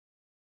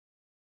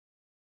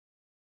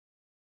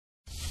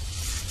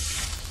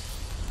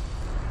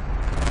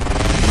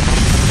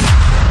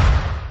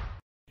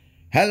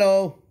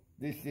Hello,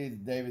 this is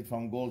David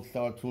from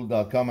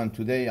goldstartool.com, and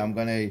today I'm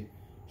gonna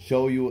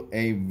show you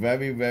a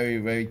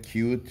very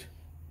cute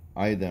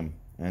item,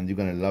 and you're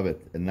gonna love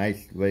it. A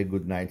nice, very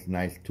good, nice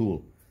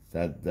tool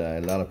that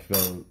a lot of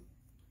people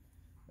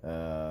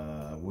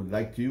would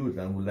like to use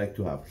and would like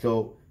to have.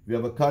 So we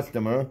have a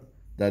customer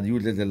that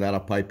uses a lot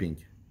of piping,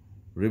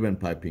 ribbon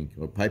piping,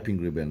 or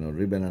piping ribbon, or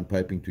ribbon and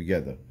piping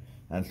together.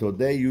 And so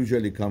they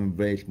usually come in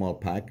very small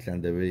packs,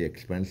 and they're very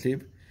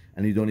expensive,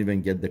 and you don't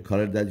even get the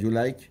color that you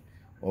like,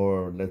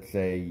 or let's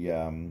say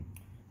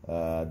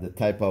the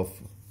type of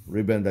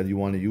ribbon that you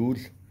want to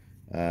use.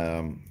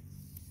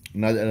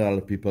 Not a lot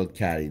of people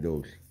carry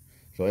those.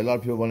 So a lot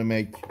of people want to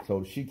make,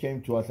 so she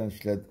came to us and she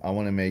said, I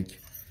want to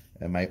make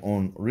my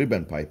own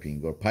ribbon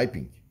piping or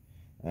piping.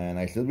 And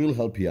I said, we'll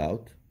help you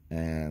out.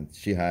 And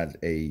she has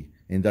a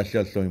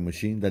industrial sewing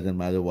machine, doesn't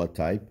matter what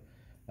type.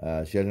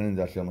 She has an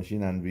industrial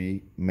machine, and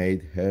we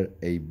made her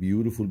a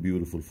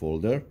beautiful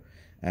folder.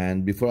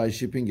 And before I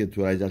shipping it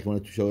to her, I just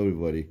wanted to show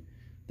everybody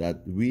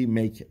that we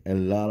make a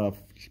lot of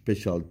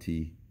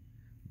specialty,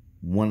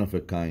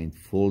 one-of-a-kind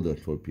folders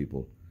for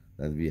people.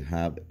 That we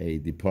have a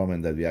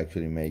department that we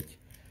actually make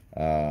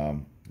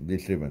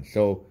this ribbon.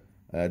 So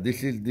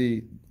this is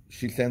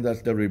she sent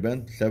us the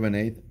ribbon,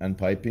 7/8, and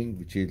piping,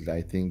 which is,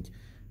 I think,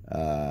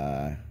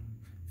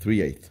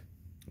 3/8,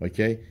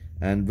 okay?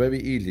 And very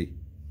easy.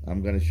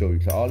 I'm gonna show you.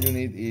 So all you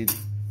need is,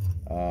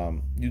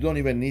 you don't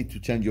even need to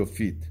change your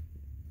feet.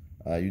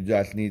 You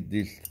just need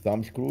these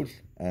thumb screws,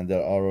 and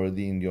they're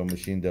already in your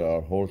machine. There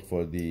are holes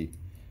for the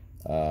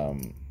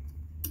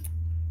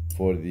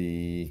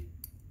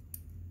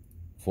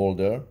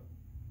folder,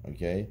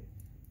 okay?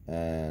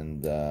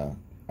 And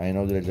I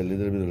know there's a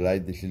little bit of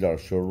light. This is our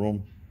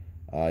showroom.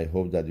 I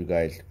hope that you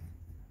guys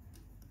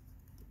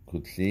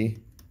could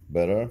see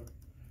better.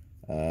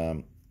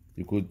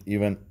 You could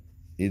even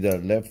either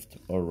left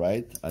or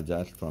right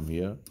adjust from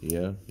here,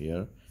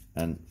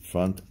 and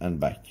front and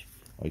back,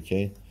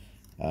 okay?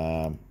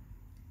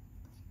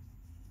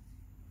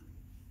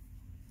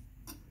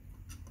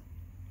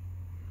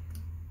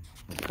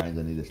 Kind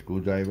of need a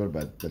screwdriver,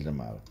 but doesn't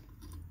matter.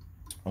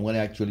 I'm going to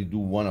actually do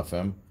one of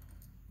them,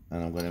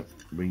 and I'm going to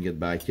bring it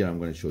back here. I'm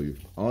going to show you.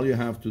 All you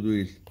have to do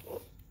is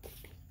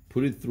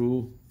put it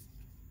through.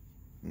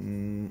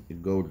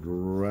 It goes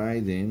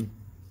right in.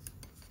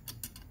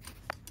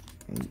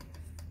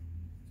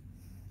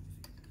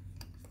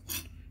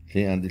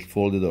 See, and it's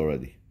folded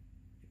already.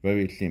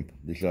 Very simple.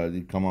 This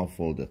already come out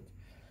folded,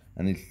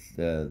 and it's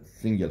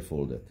single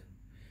folded.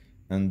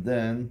 And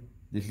then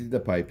this is the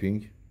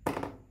piping,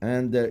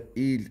 and there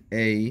is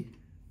a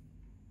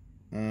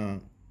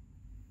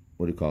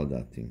what do you call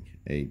that thing?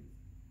 A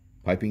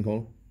piping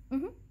hole.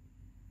 Mm-hmm.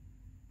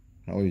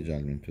 How are you,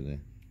 Jasmine, today?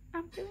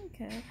 I'm doing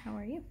good. How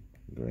are you?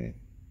 Great.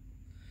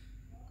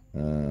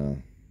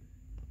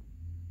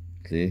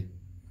 See,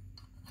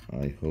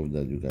 I hope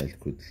that you guys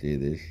could see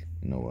this.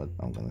 You know what?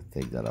 I'm gonna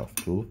take that off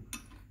too,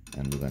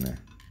 and we're gonna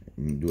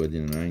do it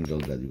in an angle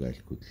that you guys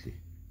could see.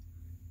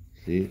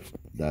 See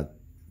that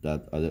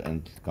other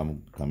end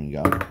coming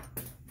out.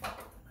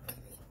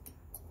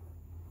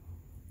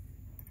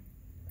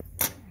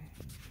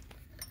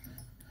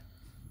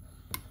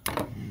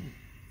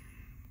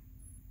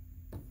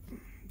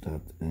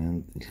 That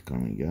end is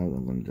coming out.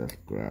 I'm gonna just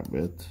grab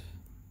it.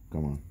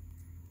 Come on.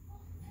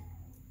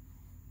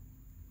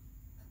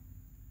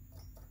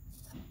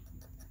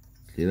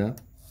 See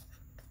that?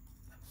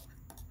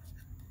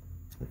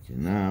 Okay,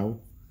 now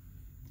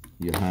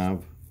you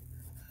have,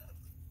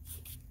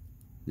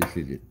 this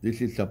is it. This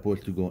is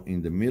supposed to go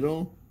in the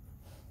middle,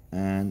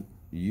 and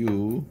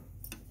you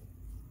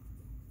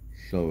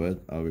sew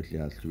it. Obviously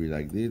it has to be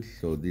like this,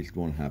 so this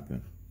won't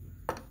happen.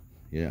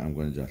 Yeah, I'm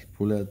gonna just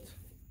pull it,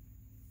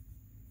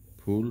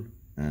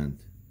 and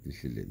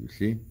this is it, you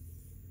see?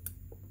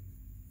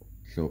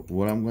 So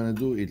what I'm gonna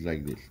do is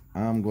like this.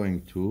 I'm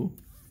going to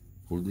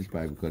pull this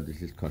back because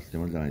this is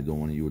customers and I don't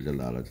want to use a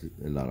lot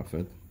of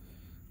it.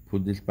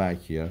 Put this back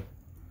here,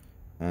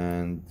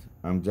 and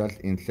I'm just,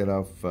 instead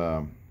of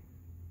gonna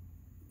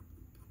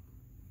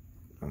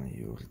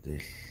use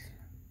this.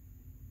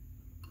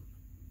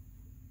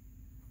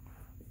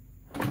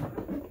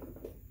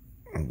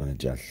 I'm gonna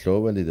just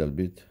sew a little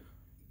bit,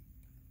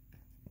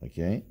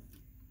 okay?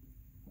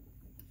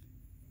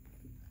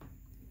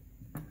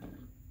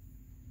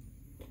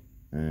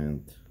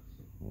 And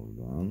hold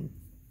on.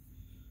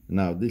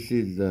 Now this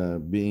is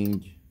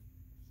being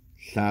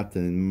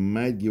satin. It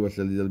might give us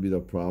a little bit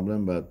of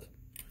problem, but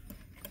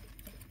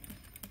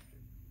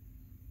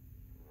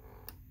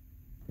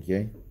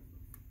okay,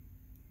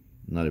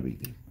 not a big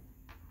deal.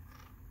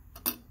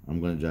 I'm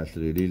gonna just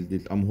release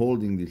this. I'm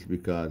holding this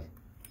because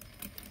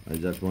I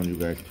just want you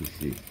guys to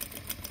see.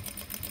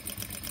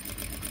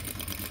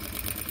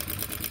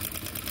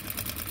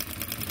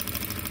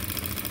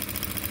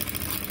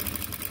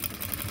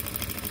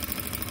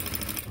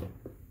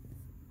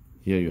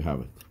 Here you have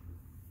it,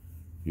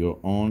 your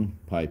own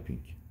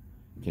piping.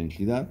 Can you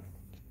see that?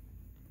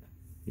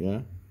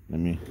 Yeah, let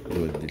me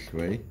do it this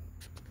way.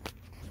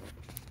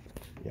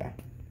 Yeah.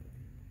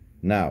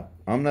 Now,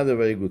 I'm not a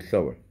very good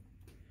sewer.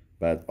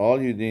 But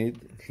all you need,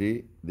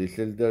 see, this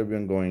is the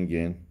ribbon going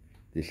in,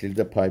 this is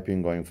the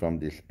piping going from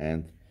this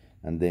end,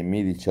 and they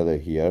meet each other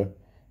here.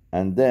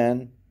 And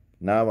then,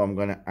 now I'm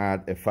gonna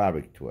add a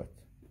fabric to it.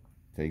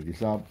 Take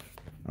this up,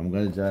 I'm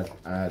gonna just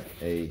add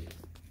a,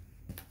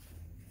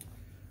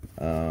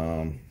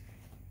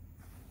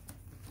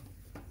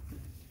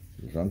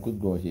 this one could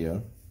go here,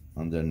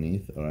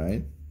 underneath, all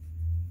right?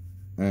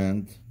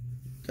 And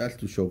just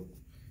to show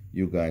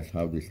you guys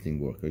how this thing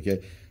works,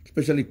 okay?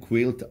 Especially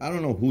quilt, I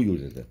don't know who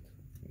uses it.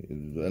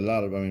 A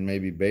lot of, I mean,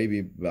 maybe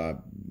baby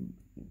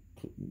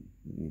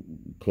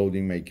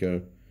clothing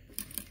maker.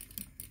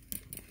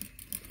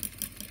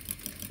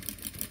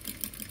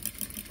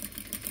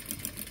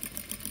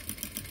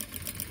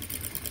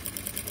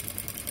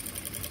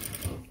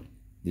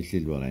 This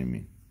is what I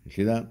mean. You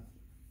see that?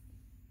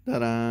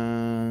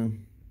 Ta-da!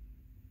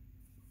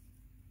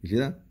 You see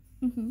that?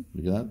 Mm-hmm.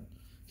 You see that?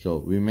 So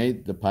we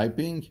made the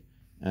piping,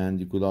 and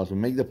you could also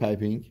make the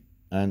piping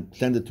and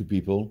send it to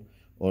people,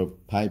 or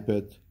pipe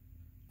it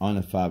on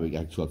a fabric,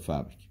 actual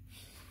fabric.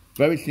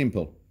 Very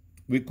simple.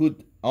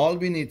 All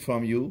we need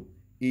from you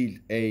is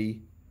a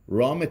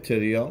raw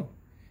material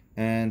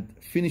and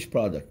finished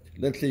product.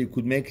 Let's say you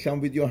could make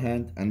some with your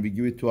hand, and we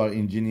give it to our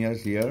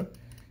engineers here,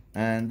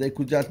 and they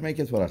could just make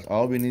it for us.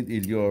 All we need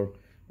is your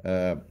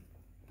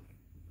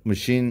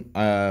machine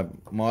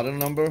model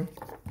number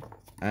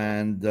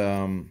and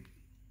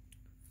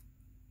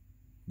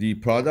the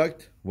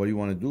product, what you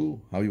want to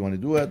do, how you want to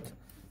do it,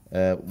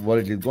 what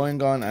is it going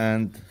on,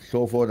 and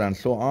so forth and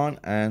so on.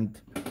 And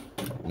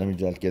let me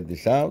just get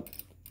this out.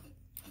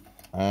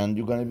 And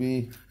I'm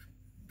gonna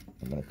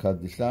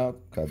cut this out,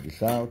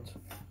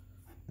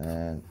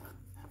 and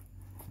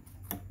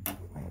I'm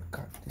gonna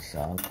cut this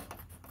out.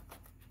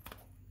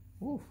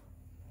 Oof.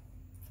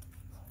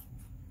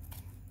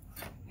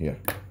 Here.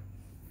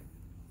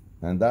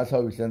 And that's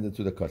how we send it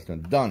to the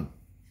customer. Done.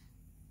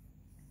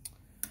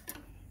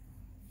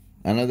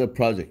 Another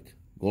project,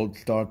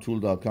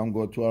 goldstartool.com.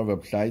 Go to our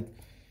website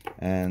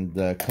and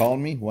call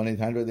me,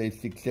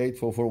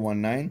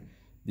 1-800-868-4419.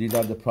 These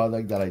are the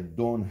products that I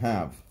don't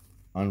have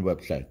on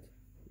website.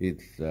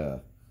 It's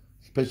a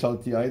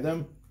specialty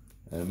item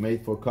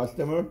made for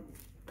customer.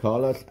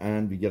 Call us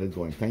and we get it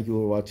going. Thank you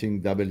for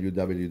watching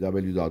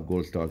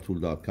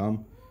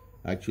www.goldstartool.com.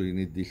 Actually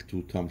need these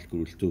 2 thumb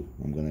screws too.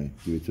 I'm gonna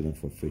give it to them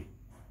for free.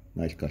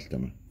 Nice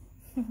customer.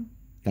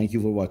 Thank you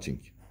for watching.